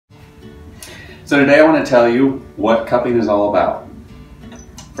So today I want to tell you what cupping is all about.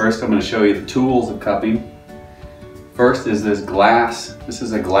 First, I'm going to show you the tools of cupping. First is this glass. This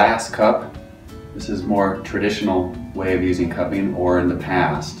is a glass cup. This is more traditional way of using cupping, or in the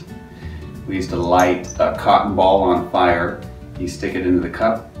past. We used to light a cotton ball on fire. You stick it into the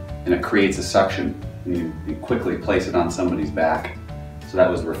cup and it creates a suction. And you quickly place it on somebody's back. So that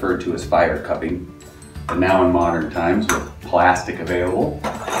was referred to as fire cupping. But now in modern times, with plastic available,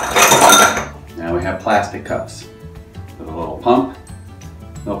 now we have plastic cups with a little pump.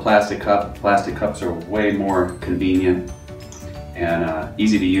 No plastic cup. Plastic cups are way more convenient and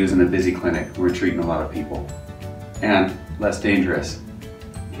easy to use in a busy clinic. We're treating a lot of people. And less dangerous.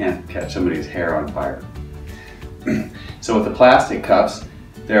 Can't catch somebody's hair on fire. So with the plastic cups,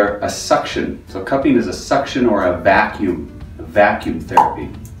 they're a suction. So cupping is a suction or a vacuum therapy.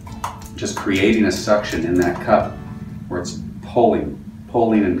 Just creating a suction in that cup where it's pulling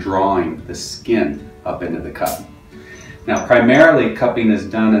and drawing the skin up into the cup. Now primarily cupping is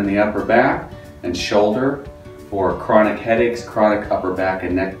done in the upper back and shoulder for chronic headaches, chronic upper back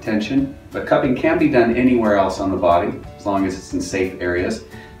and neck tension. But cupping can be done anywhere else on the body as long as it's in safe areas.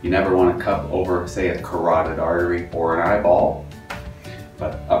 You never want to cup over, say, a carotid artery or an eyeball.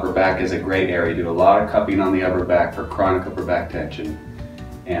 But upper back is a great area. Do a lot of cupping on the upper back for chronic upper back tension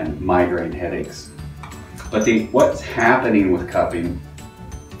and migraine headaches. But what's happening with cupping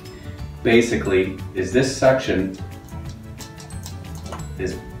basically is this suction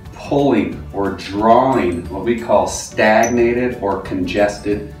is pulling or drawing what we call stagnated or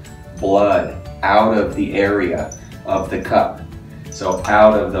congested blood out of the area of the cup. So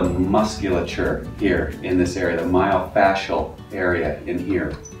out of the musculature here in this area, the myofascial area in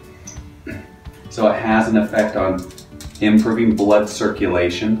here. So it has an effect on improving blood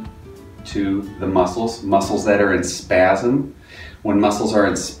circulation to the muscles that are in spasm. When muscles are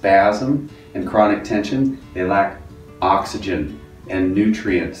in spasm and chronic tension, they lack oxygen and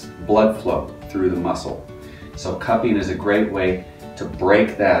nutrients, blood flow through the muscle. So cupping is a great way to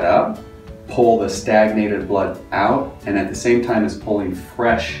break that up, pull the stagnated blood out, and at the same time is pulling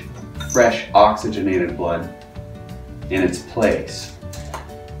fresh oxygenated blood in its place.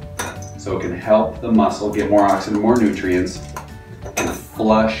 So it can help the muscle get more oxygen, more nutrients, and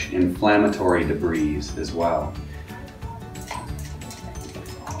flush inflammatory debris as well.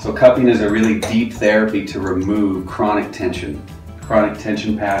 So cupping is a really deep therapy to remove chronic tension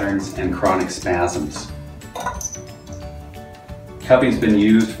patterns and chronic spasms. Cupping's been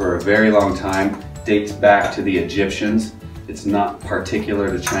used for a very long time, dates back to the Egyptians. It's not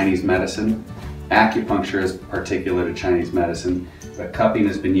particular to Chinese medicine. Acupuncture is particular to Chinese medicine, but cupping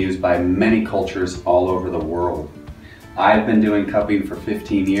has been used by many cultures all over the world. I've been doing cupping for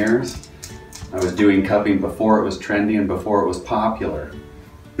 15 years. I was doing cupping before it was trendy and before it was popular.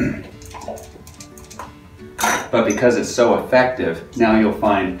 But because it's so effective, now you'll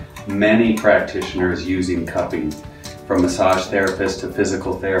find many practitioners using cupping, from massage therapists to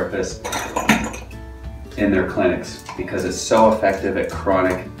physical therapists in their clinics, because it's so effective at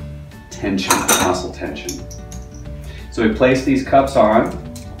chronic tension, muscle tension. So we place these cups on.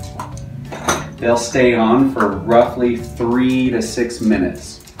 They'll stay on for roughly 3 to 6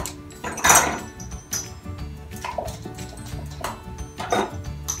 minutes.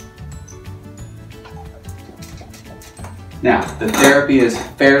 Now, the therapy is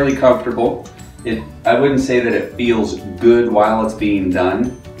fairly comfortable. I wouldn't say that it feels good while it's being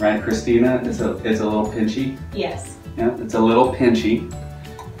done, right, Christina? It's a little pinchy. Yes. Yeah, it's a little pinchy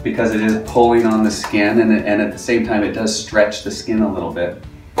because it is pulling on the skin, and at the same time it does stretch the skin a little bit.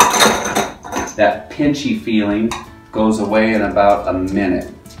 That pinchy feeling goes away in about a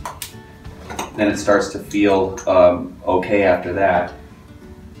minute. Then it starts to feel okay after that.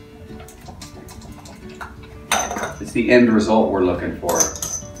 It's the end result we're looking for.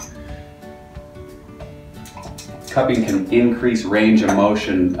 Cupping can increase range of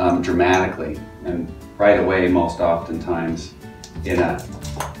motion dramatically and right away most oftentimes in a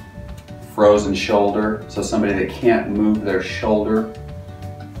frozen shoulder. So somebody that can't move their shoulder,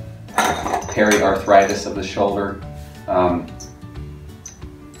 periarthritis of the shoulder, and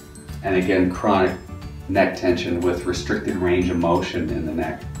again chronic neck tension with restricted range of motion in the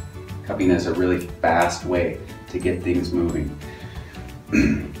neck. Cupping is a really fast way to get things moving.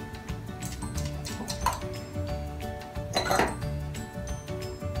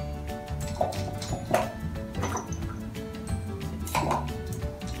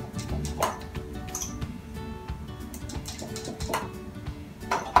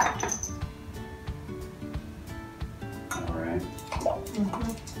 All right.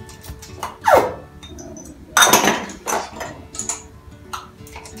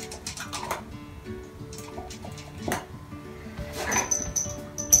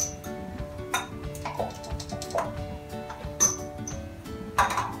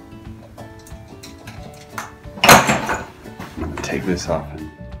 this often.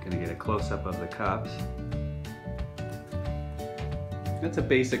 Gonna get a close-up of the cups. That's a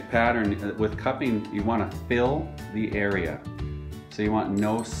basic pattern. With cupping, you want to fill the area. So you want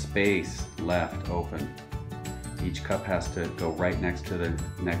no space left open. Each cup has to go right next to the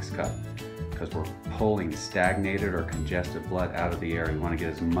next cup because we're pulling stagnated or congested blood out of the area. We want to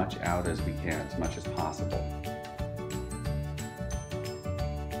get as much out as we can, as much as possible.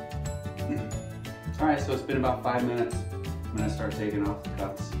 All right, so it's been about 5 minutes. I'm gonna start taking off the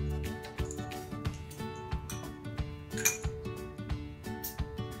cups.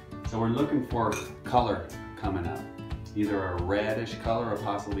 So we're looking for color coming up. Either a reddish color or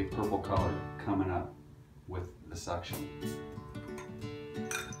possibly purple color coming up with the suction.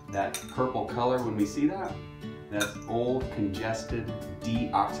 That purple color, when we see that, that's old, congested,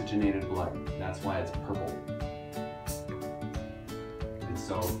 deoxygenated blood. That's why it's purple. And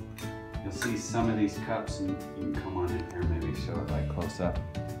so you'll see some of these cups, and you can come on in here, maybe show it like close up.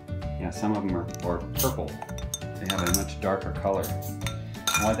 Yeah, some of them are purple. They have a much darker color.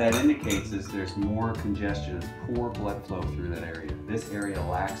 And what that indicates is there's more congestion, poor blood flow through that area. This area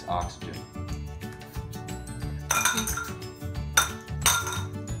lacks oxygen.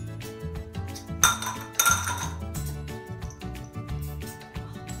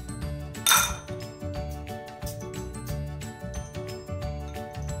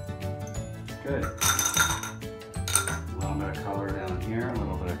 Good. A little bit of color down here, a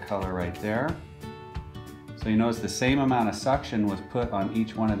little bit of color right there. So you notice the same amount of suction was put on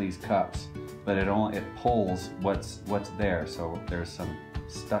each one of these cups, but it pulls what's there. So there's some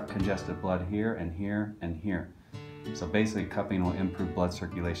stuck congested blood here and here and here. So basically cupping will improve blood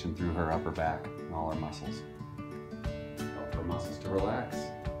circulation through her upper back and all her muscles. Help her muscles to relax.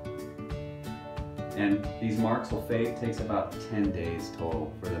 And these marks will fade. It takes about 10 days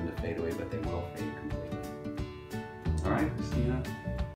total for them to fade away, but they will fade completely. All right, Christina.